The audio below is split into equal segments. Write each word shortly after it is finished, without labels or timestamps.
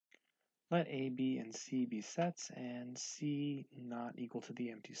Let A, B, and C be sets and C not equal to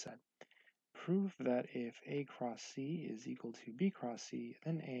the empty set. Prove that if A cross C is equal to B cross C,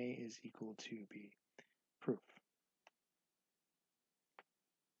 then A is equal to B. Proof.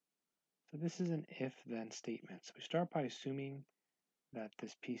 So this is an if-then statement. So we start by assuming that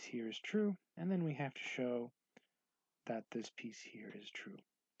this piece here is true, and then we have to show that this piece here is true.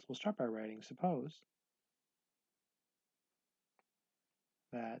 So we'll start by writing suppose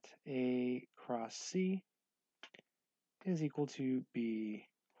that A cross C is equal to B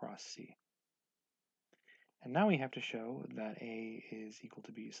cross C. And now we have to show that A is equal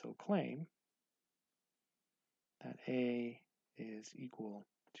to B. So claim that A is equal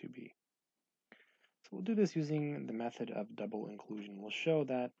to B. So we'll do this using the method of double inclusion. We'll show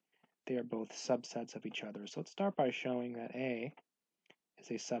that they are both subsets of each other. So let's start by showing that A is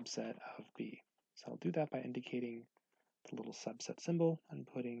a subset of B. So I'll do that by indicating the little subset symbol and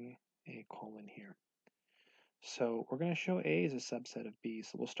putting a colon here. So we're going to show A is a subset of B.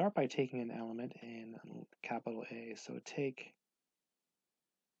 So we'll start by taking an element in capital A. So take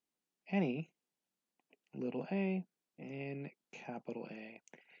any little a in capital A.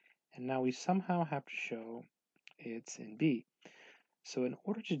 And now we somehow have to show it's in B. So in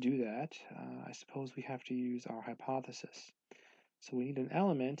order to do that, I suppose we have to use our hypothesis. So we need an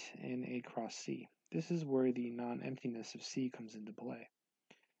element in A cross C. This is where the non-emptiness of C comes into play.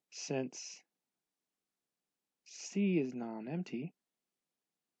 Since C is non-empty,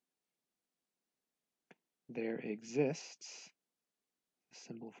 there exists, the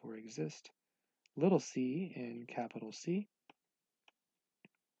symbol for exist, little c in capital C.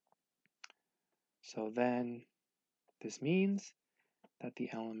 So then this means that the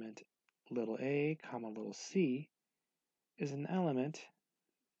element little a comma little c is an element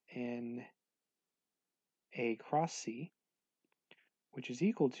in A cross C, which is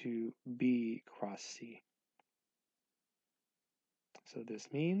equal to B cross C. So this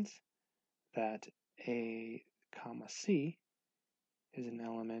means that A comma C is an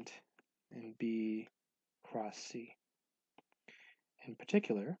element in B cross C. In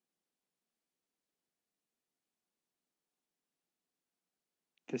particular,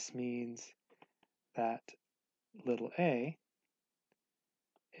 this means that little a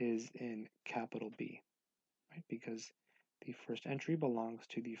is in capital B, right? Because the first entry belongs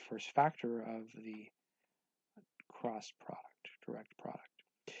to the first factor of the cross product, direct product.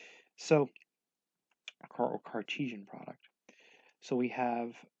 So, or Cartesian product. So we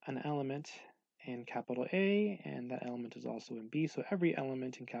have an element in capital A, and that element is also in B. So every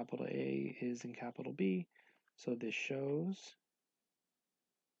element in capital A is in capital B. So this shows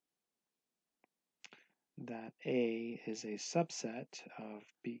that A is a subset of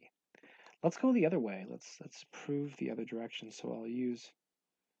B. Let's go the other way. Let's prove the other direction. So I'll use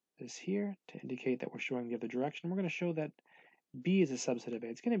this here to indicate that we're showing the other direction. We're going to show that B is a subset of A.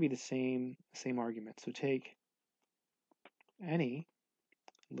 It's going to be the same argument. So take any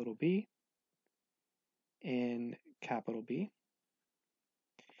little b in capital B.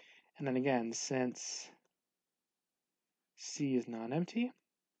 And then again, since C is non-empty,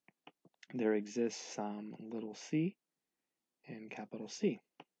 there exists some little c in capital C.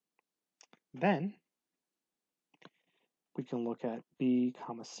 Then we can look at B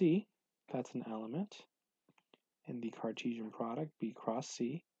comma C. That's an element in the Cartesian product B cross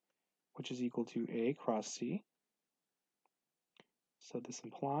C, which is equal to A cross C. So this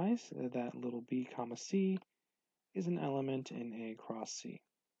implies that little b comma C is an element in A cross C.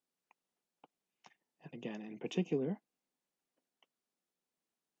 And again, in particular,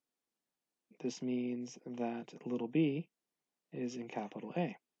 this means that little b is in capital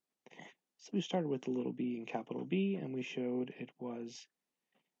A. So we started with the little b in capital B, and we showed it was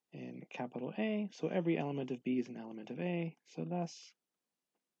in capital A. So every element of B is an element of A. So thus,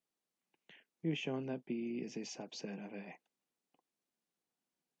 we've shown that B is a subset of A.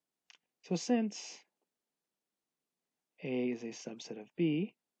 So since A is a subset of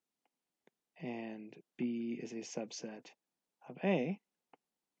B, and B is a subset of A,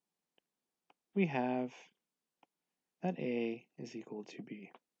 we have that A is equal to B.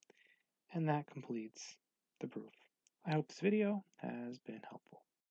 And that completes the proof. I hope this video has been helpful.